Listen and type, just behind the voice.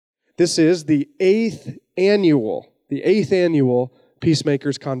This is the eighth annual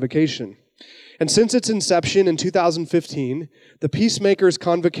Peacemakers Convocation. And since its inception in 2015, the Peacemakers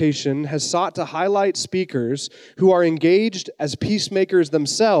Convocation has sought to highlight speakers who are engaged as peacemakers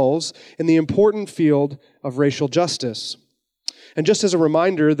themselves in the important field of racial justice. And just as a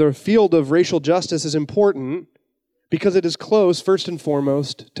reminder, the field of racial justice is important because it is close, first and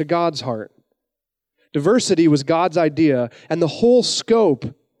foremost, to God's heart. Diversity was God's idea, and the whole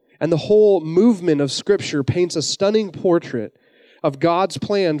scope and the whole movement of Scripture paints a stunning portrait of God's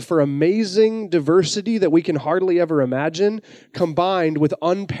plan for amazing diversity that we can hardly ever imagine, combined with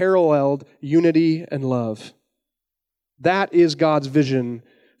unparalleled unity and love. That is God's vision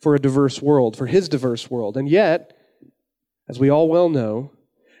for a diverse world, for His diverse world. And yet, as we all well know,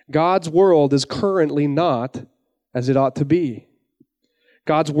 God's world is currently not as it ought to be.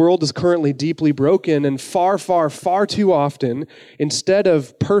 God's world is currently deeply broken, and far, far, far too often, instead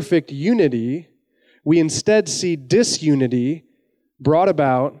of perfect unity, we instead see disunity brought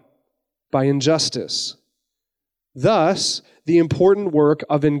about by injustice. Thus, the important work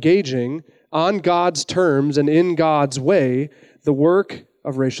of engaging on God's terms and in God's way, the work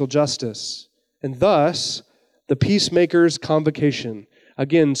of racial justice. And thus, the Peacemakers Convocation,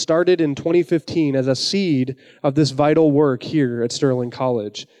 again, started in 2015 as a seed of this vital work here at Sterling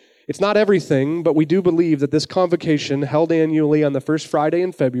College. It's not everything, but we do believe that this convocation, held annually on the first Friday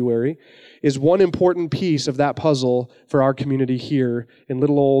in February, is one important piece of that puzzle for our community here in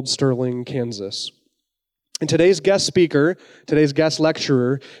little old Sterling, Kansas. And today's guest speaker, today's guest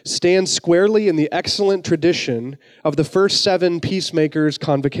lecturer, stands squarely in the excellent tradition of the first 7 Peacemakers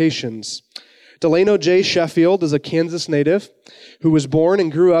Convocations. Delano J. Sheffield is a Kansas native who was born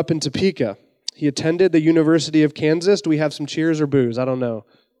and grew up in Topeka. He attended the University of Kansas. Do we have some cheers or boos? I don't know.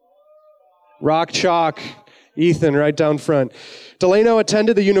 Rock Chalk. Ethan, right down front. Delano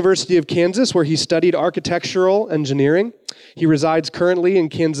attended the University of Kansas, where he studied architectural engineering. He resides currently in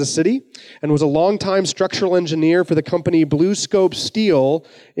Kansas City and was a longtime structural engineer for the company Blue Scope Steel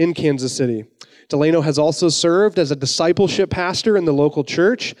in Kansas City. Delano has also served as a discipleship pastor in the local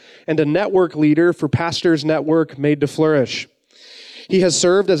church and a network leader for Pastors Network Made to Flourish. He has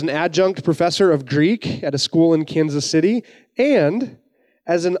served as an adjunct professor of Greek at a school in Kansas City and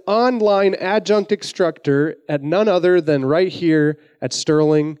as an online adjunct instructor at none other than right here at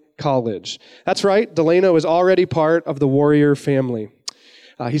Sterling College. That's right, Delano is already part of the Warrior family.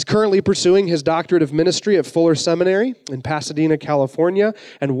 He's currently pursuing his doctorate of ministry at Fuller Seminary in Pasadena, California.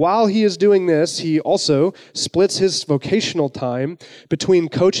 And while he is doing this, he also splits his vocational time between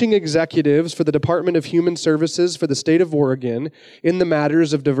coaching executives for the Department of Human Services for the state of Oregon in the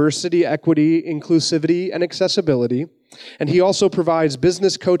matters of diversity, equity, inclusivity, and accessibility. And he also provides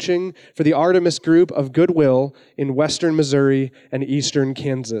business coaching for the Artemis Group of Goodwill in western Missouri and eastern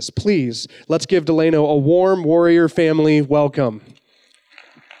Kansas. Please, let's give Delano a warm Warrior family welcome.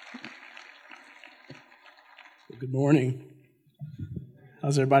 Good morning.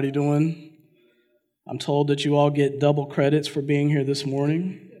 How's everybody doing? I'm told that you all get double credits for being here this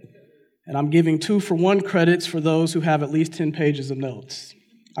morning, and I'm giving 2-for-1 credits for those who have at least 10 pages of notes.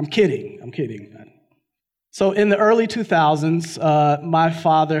 I'm kidding. So in the early 2000s, my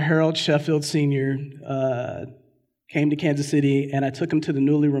father, Harold Sheffield Sr., came to Kansas City, and I took him to the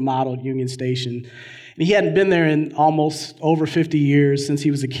newly remodeled Union Station. And he hadn't been there in almost over 50 years since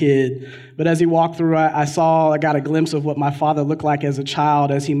he was a kid. But as he walked through, I got a glimpse of what my father looked like as a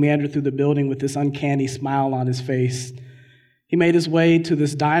child as he meandered through the building with this uncanny smile on his face. He made his way to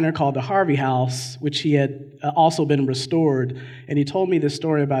this diner called the Harvey House, which he had also been restored. And he told me this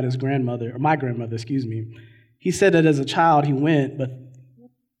story about his grandmother, or my grandmother, excuse me. He said that as a child he went, but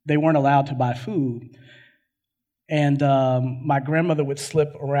they weren't allowed to buy food. And my grandmother would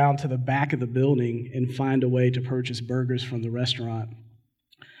slip around to the back of the building and find a way to purchase burgers from the restaurant.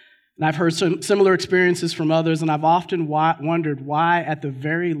 And I've heard some similar experiences from others, and I've often wondered why, at the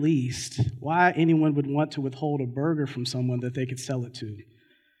very least, why anyone would want to withhold a burger from someone that they could sell it to.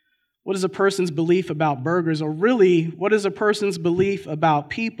 What is a person's belief about burgers, or really, what is a person's belief about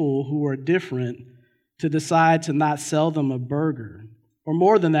people who are different to decide to not sell them a burger? Or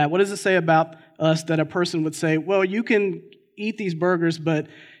more than that, what does it say about us that a person would say, well, you can eat these burgers, but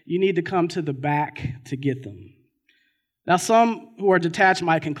you need to come to the back to get them? Now, some who are detached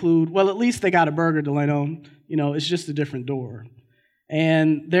might conclude, well, at least they got a burger, Delano. It's just a different door.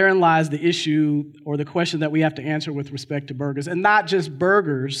 And therein lies the issue or the question that we have to answer with respect to burgers. And not just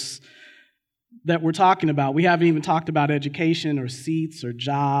burgers that we're talking about. We haven't even talked about education or seats or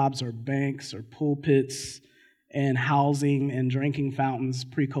jobs or banks or pulpits and housing and drinking fountains.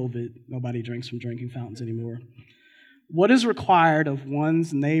 Pre-COVID, nobody drinks from drinking fountains anymore. What is required of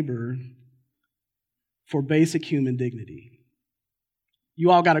one's neighbor for basic human dignity? You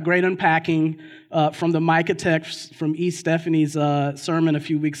all got a great unpacking from the Micah text from E. Stephanie's sermon a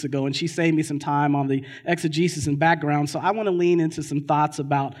few weeks ago, and she saved me some time on the exegesis and background, so I want to lean into some thoughts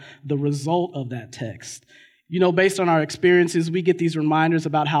about the result of that text. You know, based on our experiences, we get these reminders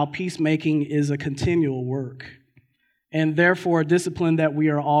about how peacemaking is a continual work, and therefore a discipline that we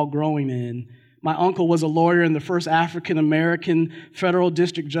are all growing in. My uncle was a lawyer and the first African-American federal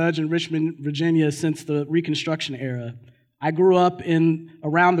district judge in Richmond, Virginia since the Reconstruction era. I grew up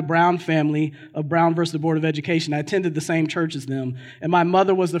around the Brown family of Brown versus the Board of Education. I attended the same church as them. And my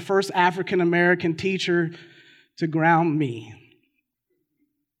mother was the first African-American teacher to ground me.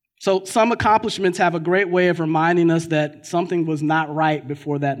 So some accomplishments have a great way of reminding us that something was not right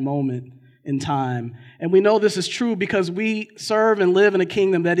before that moment in time. And we know this is true because we serve and live in a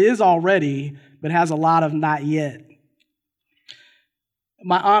kingdom that is already, but has a lot of not yet.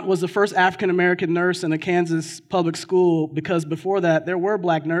 My aunt was the first African-American nurse in a Kansas public school because before that, there were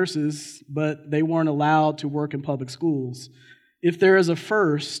black nurses, but they weren't allowed to work in public schools. If there is a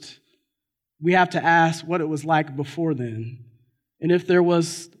first, we have to ask what it was like before then. And if there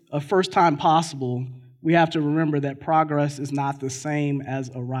was a first time possible, we have to remember that progress is not the same as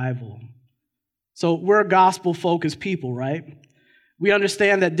arrival. So we're a gospel-focused people, right? We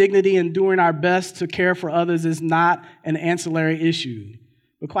understand that dignity and doing our best to care for others is not an ancillary issue.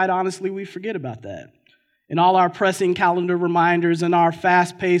 But quite honestly, we forget about that. In all our pressing calendar reminders and our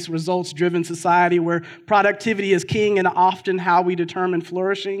fast-paced, results-driven society where productivity is king and often how we determine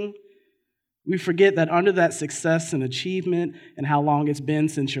flourishing, we forget that under that success and achievement and how long it's been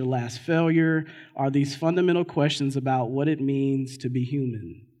since your last failure are these fundamental questions about what it means to be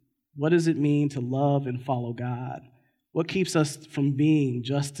human. What does it mean to love and follow God? What keeps us from being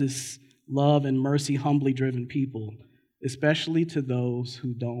justice, love, and mercy humbly driven people, especially to those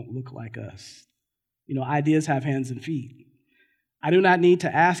who don't look like us? You know, ideas have hands and feet. I do not need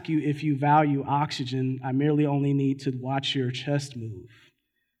to ask you if you value oxygen. I merely only need to watch your chest move.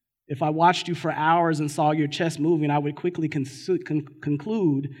 If I watched you for hours and saw your chest moving, I would quickly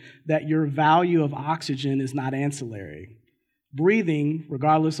conclude that your value of oxygen is not ancillary. Breathing,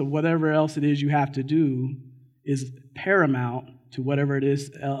 regardless of whatever else it is you have to do, is paramount to whatever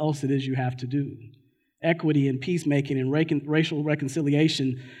else it is you have to do. Equity and peacemaking and racial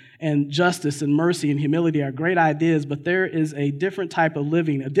reconciliation and justice and mercy and humility are great ideas, but there is a different type of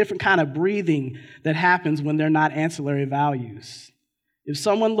living, a different kind of breathing that happens when they're not ancillary values. If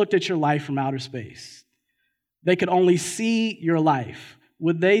someone looked at your life from outer space, they could only see your life.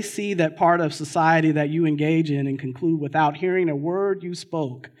 Would they see that part of society that you engage in and conclude without hearing a word you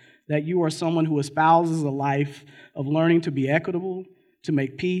spoke that you are someone who espouses a life of learning to be equitable, to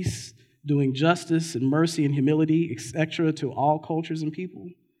make peace, doing justice and mercy and humility, etc., to all cultures and people?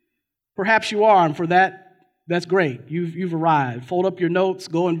 Perhaps you are, and for that, that's great. You've arrived. Fold up your notes,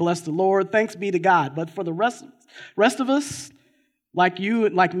 go and bless the Lord. Thanks be to God. But for the rest of us, like you,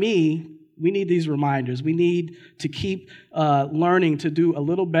 like me, we need these reminders. We need to keep learning to do a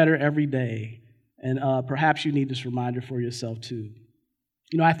little better every day. And perhaps you need this reminder for yourself too.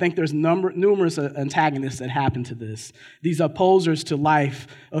 You know, I think there's numerous antagonists that happen to this, these opposers to life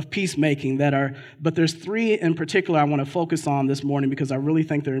of peacemaking but there's three in particular I want to focus on this morning because I really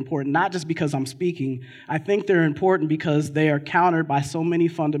think they're important, not just because I'm speaking. I think they're important because they are countered by so many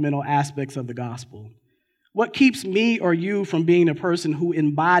fundamental aspects of the gospel. What keeps me or you from being a person who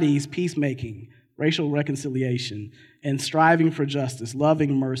embodies peacemaking, racial reconciliation, and striving for justice,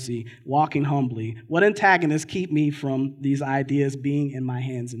 loving mercy, walking humbly? What antagonists keep me from these ideas being in my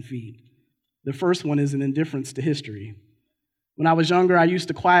hands and feet? The first one is an indifference to history. When I was younger, I used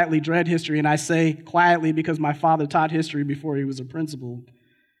to quietly dread history, and I say quietly because my father taught history before he was a principal.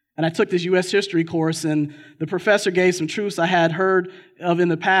 And I took this U.S. history course, and the professor gave some truths I had heard of in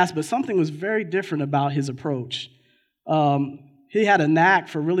the past, but something was very different about his approach. He had a knack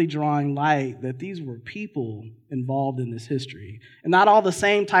for really drawing light that these were people involved in this history. And not all the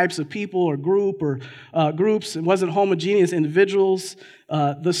same types of people or groups. It wasn't homogeneous individuals.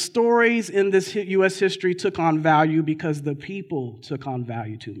 The stories in this U.S. history took on value because the people took on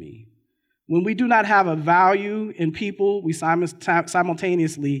value to me. When we do not have a value in people, we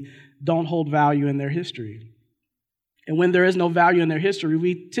simultaneously don't hold value in their history. And when there is no value in their history,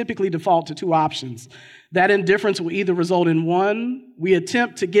 we typically default to two options. That indifference will either result in one, we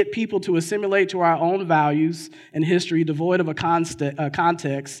attempt to get people to assimilate to our own values and history devoid of a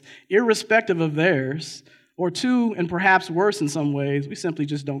context, irrespective of theirs, or two, and perhaps worse in some ways, we simply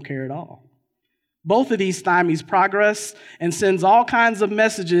just don't care at all. Both of these stymies progress and sends all kinds of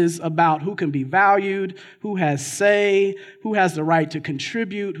messages about who can be valued, who has say, who has the right to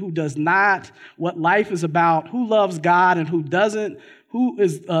contribute, who does not, what life is about, who loves God and who doesn't,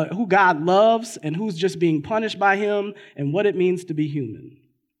 who God loves and who's just being punished by him, and what it means to be human.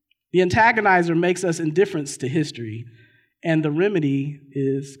 The antagonizer makes us indifferent to history, and the remedy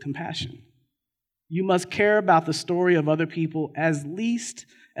is compassion. You must care about the story of other people as least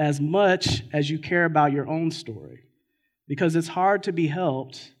as much as you care about your own story, because it's hard to be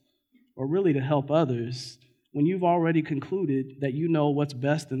helped, or really to help others, when you've already concluded that you know what's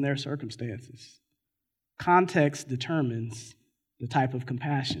best in their circumstances. Context determines the type of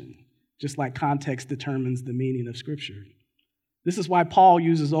compassion, just like context determines the meaning of Scripture. This is why Paul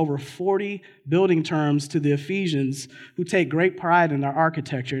uses over 40 building terms to the Ephesians who take great pride in their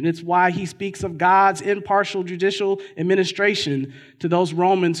architecture. And it's why he speaks of God's impartial judicial administration to those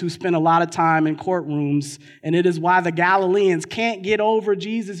Romans who spent a lot of time in courtrooms. And it is why the Galileans can't get over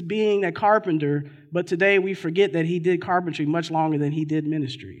Jesus being a carpenter, but today we forget that he did carpentry much longer than he did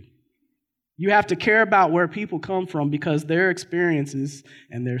ministry. You have to care about where people come from, because their experiences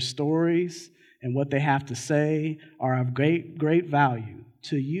and their stories and what they have to say are of great, great value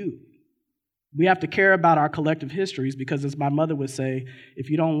to you. We have to care about our collective histories because, as my mother would say, if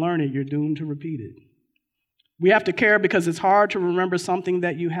you don't learn it, you're doomed to repeat it. We have to care because it's hard to remember something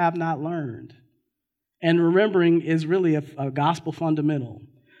that you have not learned. And remembering is really a gospel fundamental.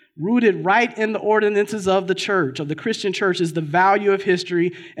 Rooted right in the ordinances of the church, of the Christian church, is the value of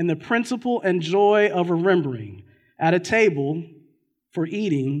history and the principle and joy of remembering. At a table for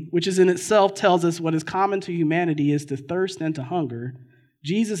eating, which is in itself tells us what is common to humanity is to thirst and to hunger,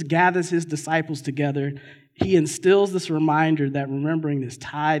 Jesus gathers his disciples together. He instills this reminder that remembering is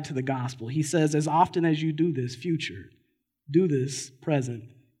tied to the gospel. He says, as often as you do this, future, do this present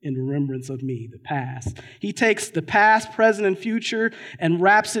in remembrance of me, the past. He takes the past, present, and future and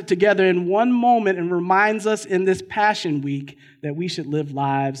wraps it together in one moment and reminds us in this Passion Week that we should live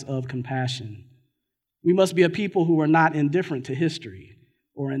lives of compassion. We must be a people who are not indifferent to history,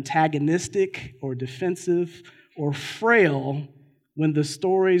 or antagonistic, or defensive, or frail when the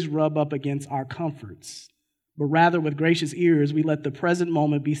stories rub up against our comforts. But rather, with gracious ears, we let the present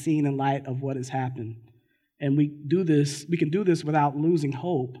moment be seen in light of what has happened. And we can do this without losing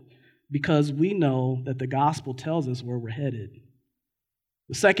hope, because we know that the gospel tells us where we're headed.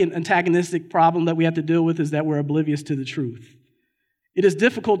 The second antagonistic problem that we have to deal with is that we're oblivious to the truth. It is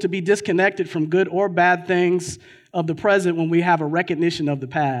difficult to be disconnected from good or bad things of the present when we have a recognition of the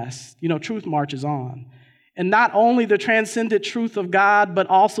past. Truth marches on. And not only the transcendent truth of God, but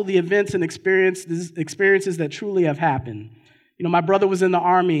also the events and experiences that truly have happened. My brother was in the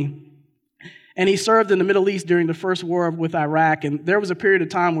Army, and he served in the Middle East during the first war with Iraq. And there was a period of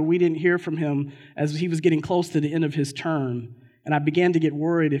time where we didn't hear from him as he was getting close to the end of his term. And I began to get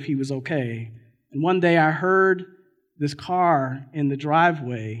worried if he was okay. And one day I heard this car in the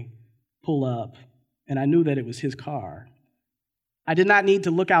driveway pull up, and I knew that it was his car. I did not need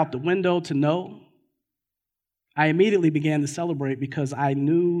to look out the window to know. I immediately began to celebrate because I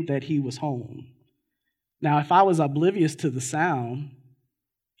knew that he was home. Now, if I was oblivious to the sound,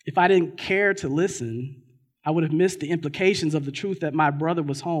 if I didn't care to listen, I would have missed the implications of the truth that my brother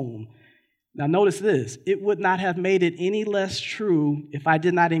was home. Now, notice this. It would not have made it any less true if I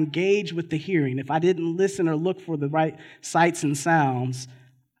did not engage with the hearing, if I didn't listen or look for the right sights and sounds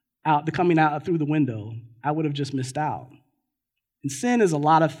coming out through the window. I would have just missed out. And sin is a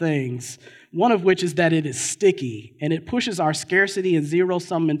lot of things, one of which is that it is sticky, and it pushes our scarcity and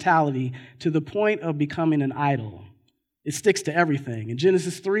zero-sum mentality to the point of becoming an idol. It sticks to everything. In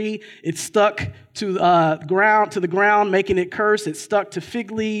Genesis 3, it stuck to the ground, making it curse. It stuck to fig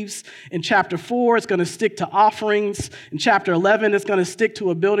leaves. In chapter 4, it's going to stick to offerings. In chapter 11, it's going to stick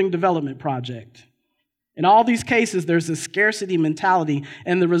to a building development project. In all these cases, there's a scarcity mentality,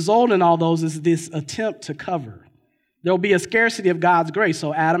 and the result in all those is this attempt to cover. There'll be a scarcity of God's grace,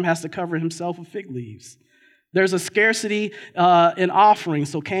 so Adam has to cover himself with fig leaves. There's a scarcity in offerings,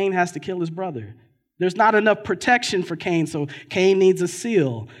 so Cain has to kill his brother. There's not enough protection for Cain, so Cain needs a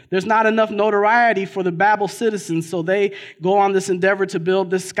seal. There's not enough notoriety for the Babel citizens, so they go on this endeavor to build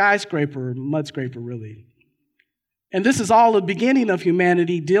this skyscraper, mudscraper really. And this is all the beginning of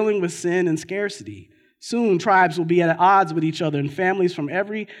humanity dealing with sin and scarcity. Soon, tribes will be at odds with each other, and families from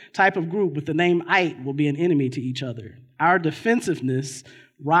every type of group with the name Ite will be an enemy to each other. Our defensiveness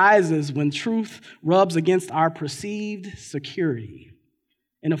rises when truth rubs against our perceived security.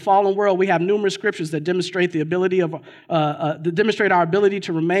 In a fallen world, we have numerous scriptures that demonstrate our ability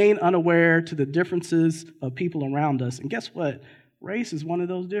to remain unaware to the differences of people around us. And guess what? Race is one of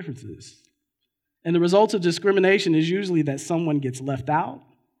those differences. And the result of discrimination is usually that someone gets left out,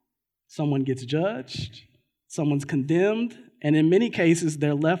 someone gets judged, someone's condemned, and in many cases,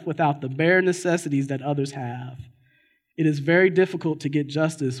 they're left without the bare necessities that others have. It is very difficult to get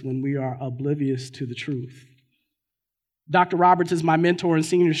justice when we are oblivious to the truth. Dr. Roberts is my mentor and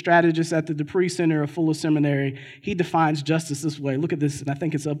senior strategist at the Dupree Center of Fuller Seminary. He defines justice this way. Look at this, and I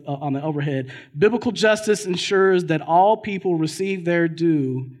think it's up on the overhead. Biblical justice ensures that all people receive their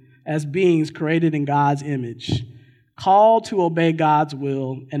due as beings created in God's image, called to obey God's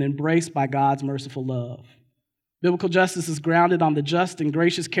will, and embraced by God's merciful love. Biblical justice is grounded on the just and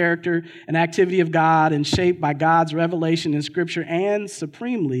gracious character and activity of God and shaped by God's revelation in Scripture and,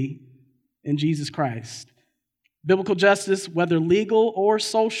 supremely, in Jesus Christ. Biblical justice, whether legal or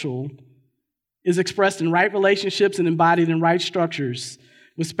social, is expressed in right relationships and embodied in right structures,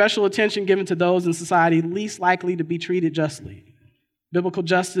 with special attention given to those in society least likely to be treated justly. Biblical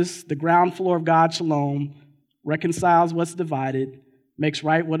justice, the ground floor of God's shalom, reconciles what's divided, makes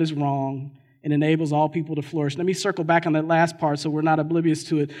right what is wrong, and enables all people to flourish. Let me circle back on that last part so we're not oblivious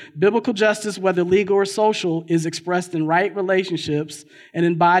to it. Biblical justice, whether legal or social, is expressed in right relationships and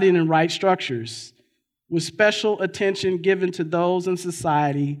embodied in right structures, with special attention given to those in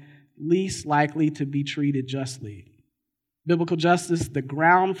society least likely to be treated justly. Biblical justice, the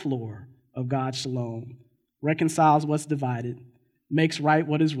ground floor of God's shalom, reconciles what's divided, makes right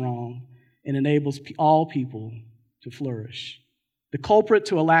what is wrong, and enables all people to flourish. The culprit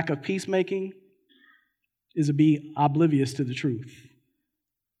to a lack of peacemaking is to be oblivious to the truth.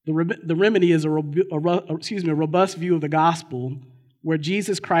 The remedy is a robust view of the gospel where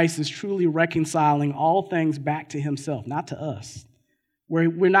Jesus Christ is truly reconciling all things back to himself, not to us. Where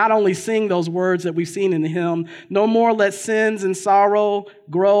we're not only seeing those words that we've seen in the hymn, no more let sins and sorrow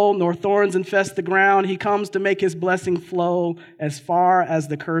grow, nor thorns infest the ground. He comes to make his blessing flow as far as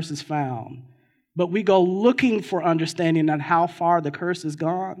the curse is found. But we go looking for understanding on how far the curse is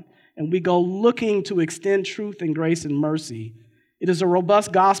gone, and we go looking to extend truth and grace and mercy. It is a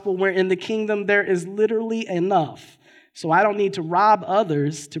robust gospel where in the kingdom there is literally enough, so I don't need to rob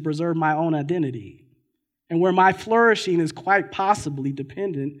others to preserve my own identity, and where my flourishing is quite possibly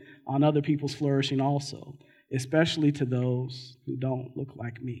dependent on other people's flourishing also, especially to those who don't look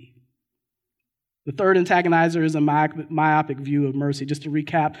like me. The third antagonizer is a myopic view of mercy. Just to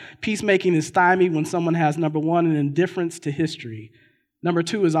recap, peacemaking is stymied when someone has, number one, an indifference to history. Number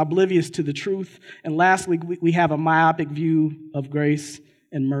two is oblivious to the truth. And lastly, we have a myopic view of grace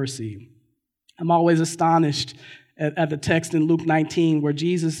and mercy. I'm always astonished at the text in Luke 19 where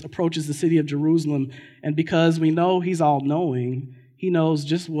Jesus approaches the city of Jerusalem. And because we know he's all-knowing, he knows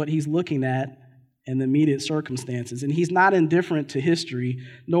just what he's looking at and the immediate circumstances. And he's not indifferent to history,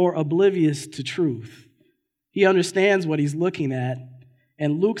 nor oblivious to truth. He understands what he's looking at.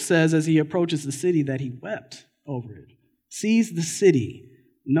 And Luke says as he approaches the city that he wept over it, sees the city,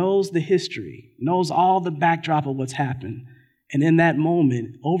 knows the history, knows all the backdrop of what's happened. And in that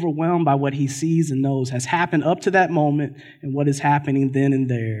moment, overwhelmed by what he sees and knows has happened up to that moment and what is happening then and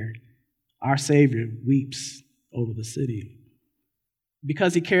there, our Savior weeps over the city.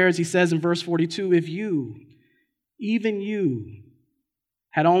 Because he cares, he says in verse 42, if you, even you,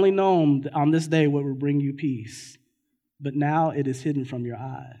 had only known on this day what would bring you peace, but now it is hidden from your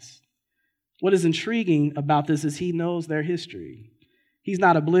eyes. What is intriguing about this is he knows their history. He's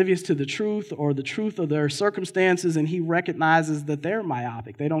not oblivious to the truth or the truth of their circumstances, and he recognizes that they're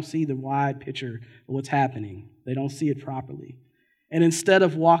myopic. They don't see the wide picture of what's happening. They don't see it properly. And instead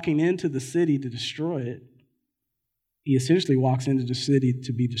of walking into the city to destroy it, he essentially walks into the city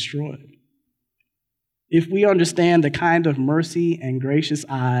to be destroyed. If we understand the kind of mercy and gracious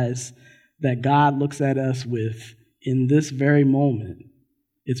eyes that God looks at us with in this very moment,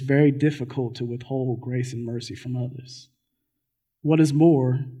 it's very difficult to withhold grace and mercy from others. What is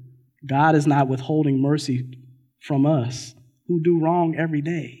more, God is not withholding mercy from us who do wrong every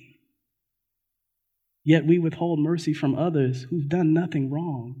day. Yet we withhold mercy from others who've done nothing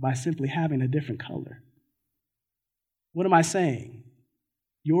wrong by simply having a different color. What am I saying?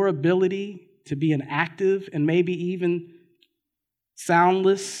 Your ability to be an active and maybe even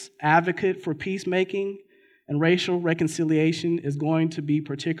soundless advocate for peacemaking and racial reconciliation is going to be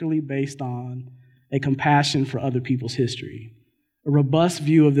particularly based on a compassion for other people's history, a robust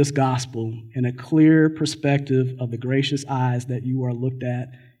view of this gospel, and a clear perspective of the gracious eyes that you are looked at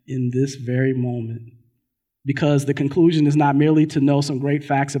in this very moment. Because the conclusion is not merely to know some great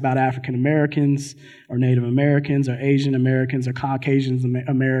facts about African Americans or Native Americans or Asian Americans or Caucasian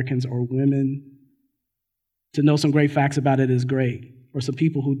Americans or women. To know some great facts about it is great, or some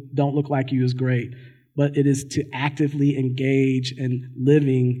people who don't look like you is great, but it is to actively engage in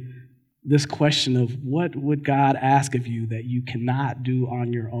living this question of what would God ask of you that you cannot do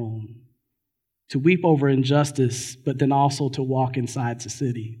on your own? To weep over injustice, but then also to walk inside the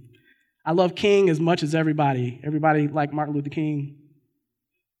city. I love King as much as everybody. Everybody like Martin Luther King?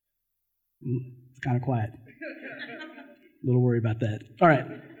 It's kind of quiet. A little worried about that. All right,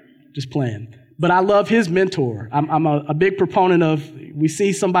 just playing. But I love his mentor. I'm a big proponent of, we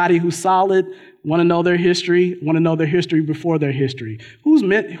see somebody who's solid, want to know their history before their history.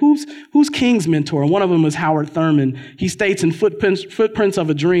 Who's King's mentor? And one of them is Howard Thurman. He states in Footprints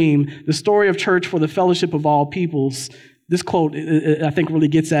of a Dream, the story of church for the fellowship of all peoples. This quote, I think, really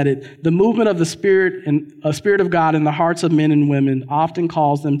gets at it. The movement of the Spirit and a Spirit of God in the hearts of men and women often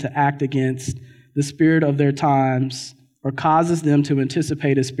calls them to act against the spirit of their times, or causes them to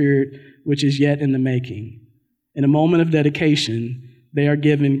anticipate a spirit which is yet in the making. In a moment of dedication, they are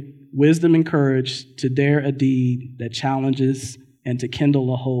given wisdom and courage to dare a deed that challenges and to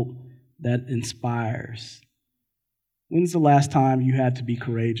kindle a hope that inspires. When's the last time you had to be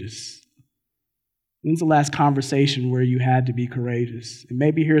courageous? When's the last conversation where you had to be courageous? And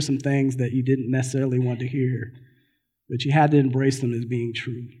maybe hear some things that you didn't necessarily want to hear, but you had to embrace them as being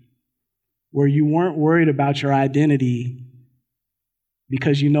true. Where you weren't worried about your identity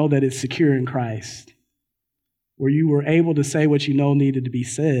because you know that it's secure in Christ. Where you were able to say what you know needed to be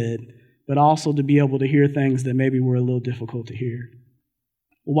said, but also to be able to hear things that maybe were a little difficult to hear.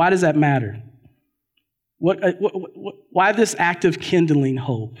 Well, why does that matter? Why this act of kindling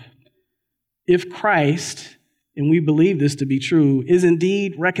hope? If Christ, and we believe this to be true, is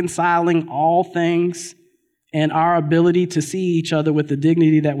indeed reconciling all things, and our ability to see each other with the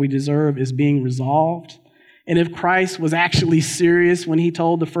dignity that we deserve is being resolved, and if Christ was actually serious when he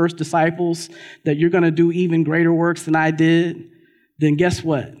told the first disciples that you're going to do even greater works than I did, then guess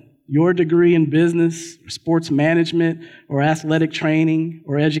what? Your degree in business, or sports management, or athletic training,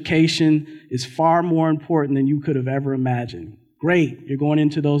 or education is far more important than you could have ever imagined. Great, you're going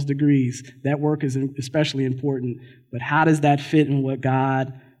into those degrees. That work is especially important, but how does that fit in what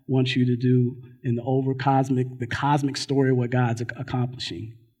God wants you to do in the cosmic story of what God's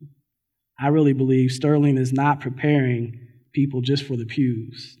accomplishing? I really believe Sterling is not preparing people just for the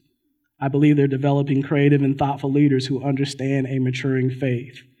pews. I believe they're developing creative and thoughtful leaders who understand a maturing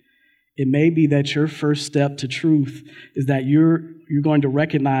faith. It may be that your first step to truth is that you're going to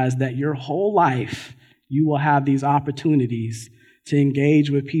recognize that your whole life you will have these opportunities to engage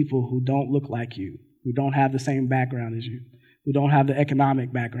with people who don't look like you, who don't have the same background as you, who don't have the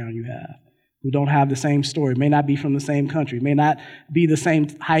economic background you have, who don't have the same story, may not be from the same country, may not be the same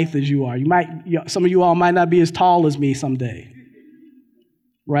height as you are. Some of you all might not be as tall as me someday,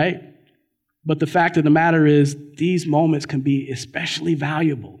 right? But the fact of the matter is, these moments can be especially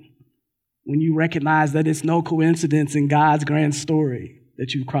valuable when you recognize that it's no coincidence in God's grand story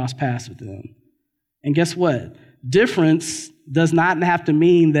that you cross paths with them. And guess what? Difference does not have to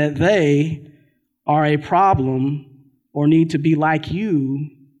mean that they are a problem or need to be like you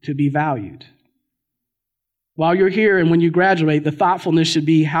to be valued. While you're here and when you graduate, the thoughtfulness should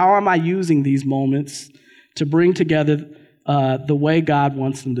be, how am I using these moments to bring together the way God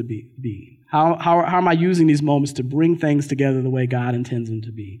wants them to be? How am I using these moments to bring things together the way God intends them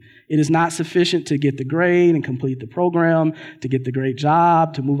to be? It is not sufficient to get the grade and complete the program, to get the great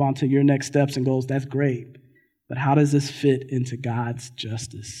job, to move on to your next steps and goals. That's great. But how does this fit into God's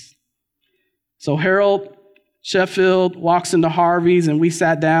justice? So Harold Sheffield walks into Harvey's, and we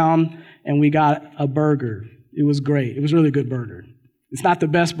sat down and we got a burger. It was great. It was a really good burger. It's not the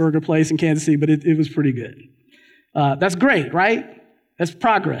best burger place in Kansas City, but it was pretty good. That's great, right? That's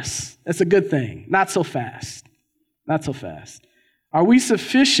progress. That's a good thing. Not so fast. Not so fast. Are we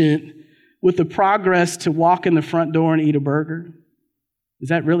sufficient with the progress to walk in the front door and eat a burger? Is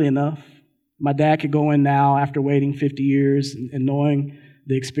that really enough? My dad could go in now after waiting 50 years and knowing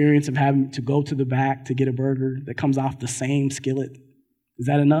the experience of having to go to the back to get a burger that comes off the same skillet. Is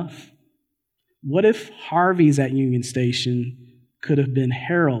that enough? What if Harvey's at Union Station could have been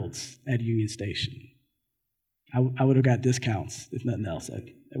Harold's at Union Station? I would have got discounts, if nothing else. That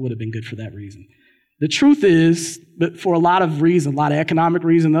would have been good for that reason. The truth is, but for a lot of reasons, a lot of economic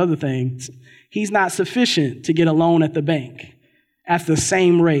reasons and other things, he's not sufficient to get a loan at the bank at the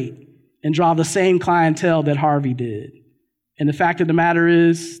same rate and draw the same clientele that Harvey did. And the fact of the matter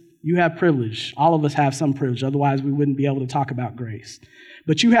is, you have privilege. All of us have some privilege. Otherwise, we wouldn't be able to talk about grace.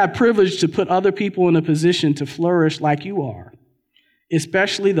 But you have privilege to put other people in a position to flourish like you are,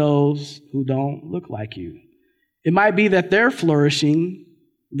 especially those who don't look like you. It might be that their flourishing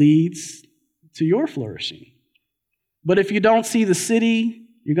leads to your flourishing. But if you don't see the city,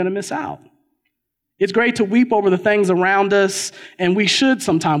 you're going to miss out. It's great to weep over the things around us, and we should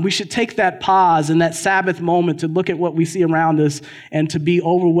sometime. We should take that pause and that Sabbath moment to look at what we see around us and to be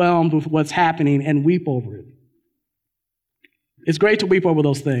overwhelmed with what's happening and weep over it. It's great to weep over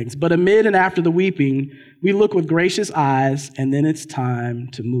those things, but amid and after the weeping, we look with gracious eyes, and then it's time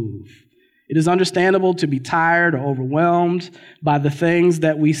to move. It is understandable to be tired or overwhelmed by the things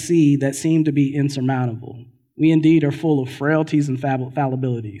that we see that seem to be insurmountable. We indeed are full of frailties and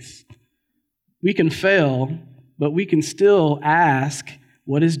fallibilities. We can fail, but we can still ask,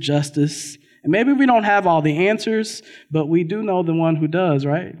 what is justice? And maybe we don't have all the answers, but we do know the one who does,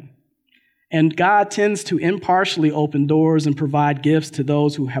 right? And God tends to impartially open doors and provide gifts to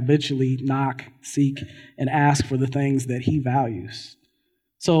those who habitually knock, seek, and ask for the things that he values.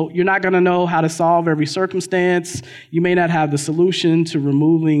 So you're not going to know how to solve every circumstance. You may not have the solution to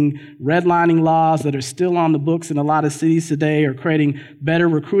removing redlining laws that are still on the books in a lot of cities today, or creating better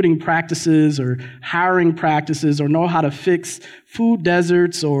recruiting practices or hiring practices, or know how to fix food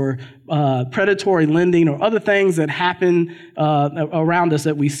deserts or predatory lending or other things that happen around us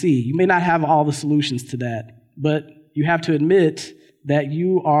that we see. You may not have all the solutions to that, but you have to admit that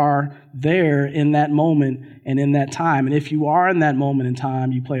you are there in that moment and in that time. And if you are in that moment in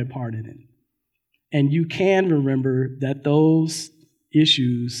time, you play a part in it. And you can remember that those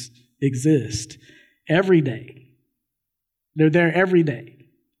issues exist every day. They're there every day.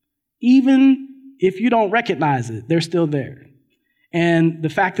 Even if you don't recognize it, they're still there. And the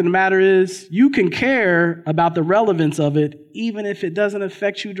fact of the matter is, you can care about the relevance of it, even if it doesn't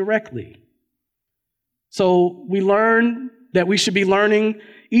affect you directly. So we learn that we should be learning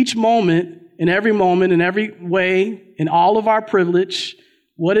each moment, in every way, in all of our privilege,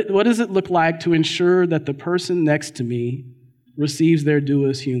 what does it look like to ensure that the person next to me receives their due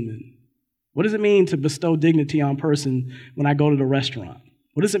as human? What does it mean to bestow dignity on a person when I go to the restaurant?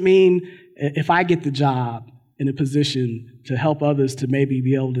 What does it mean if I get the job in a position to help others to maybe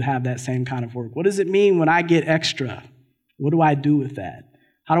be able to have that same kind of work? What does it mean when I get extra? What do I do with that?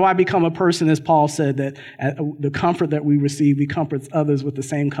 How do I become a person, as Paul said, that the comfort that we receive, we comfort others with the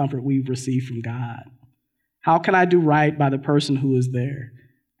same comfort we've received from God? How can I do right by the person who is there?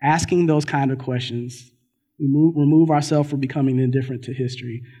 Asking those kind of questions, remove ourselves from becoming indifferent to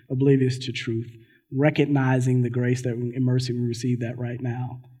history, oblivious to truth, recognizing the grace and mercy we receive that right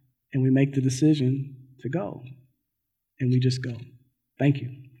now. And we make the decision to go. And we just go. Thank you.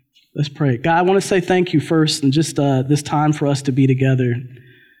 Let's pray. God, I want to say thank you first, and just this time for us to be together,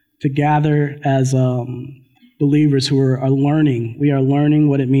 to gather as believers who are learning. We are learning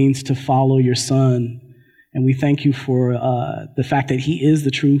what it means to follow your Son. And we thank you for the fact that he is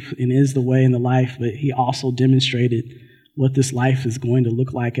the truth and is the way and the life, but he also demonstrated what this life is going to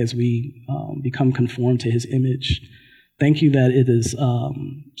look like as we become conformed to his image. Thank you that it is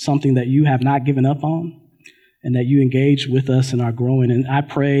something that you have not given up on, and that you engage with us in our growing. And I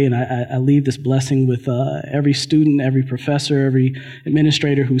pray, and I leave this blessing with every student, every professor, every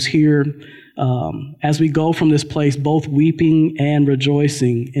administrator who's here, as we go from this place, both weeping and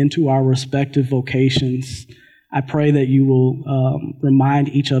rejoicing into our respective vocations. I pray that you will remind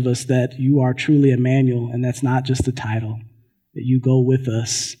each of us that you are truly Emmanuel, and that's not just a title, that you go with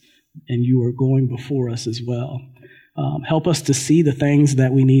us, and you are going before us as well. Help us to see the things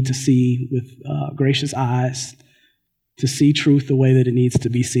that we need to see with gracious eyes, to see truth the way that it needs to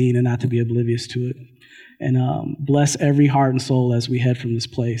be seen and not to be oblivious to it. And bless every heart and soul as we head from this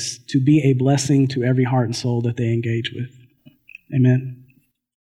place, to be a blessing to every heart and soul that they engage with. Amen.